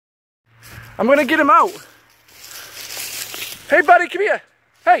I'm gonna get him out. Hey, buddy, come here.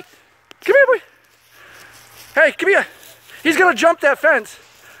 Hey, come here, boy. Hey, come here. He's gonna jump that fence.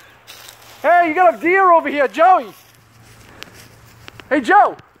 Hey, you got a deer over here, Joey. Hey,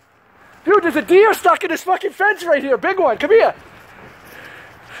 Joe. Dude, there's a deer stuck in this fucking fence right here. Big one. Come here.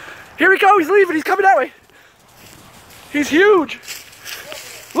 Here he goes. He's leaving. He's coming that way. He's huge.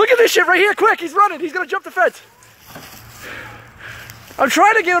 Look at this shit right here. Quick. He's running. He's gonna jump the fence. I'm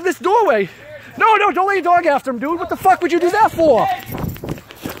trying to get him this doorway. No, don't let your dog after him, dude. What the fuck would you do that for?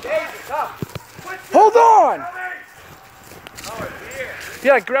 Hold on.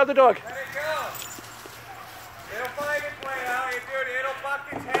 Yeah, grab the dog. Let it go. It'll find its way out, dude. It'll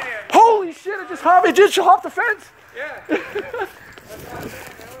fuck its head in. Holy shit, it just hopped the fence. Yeah.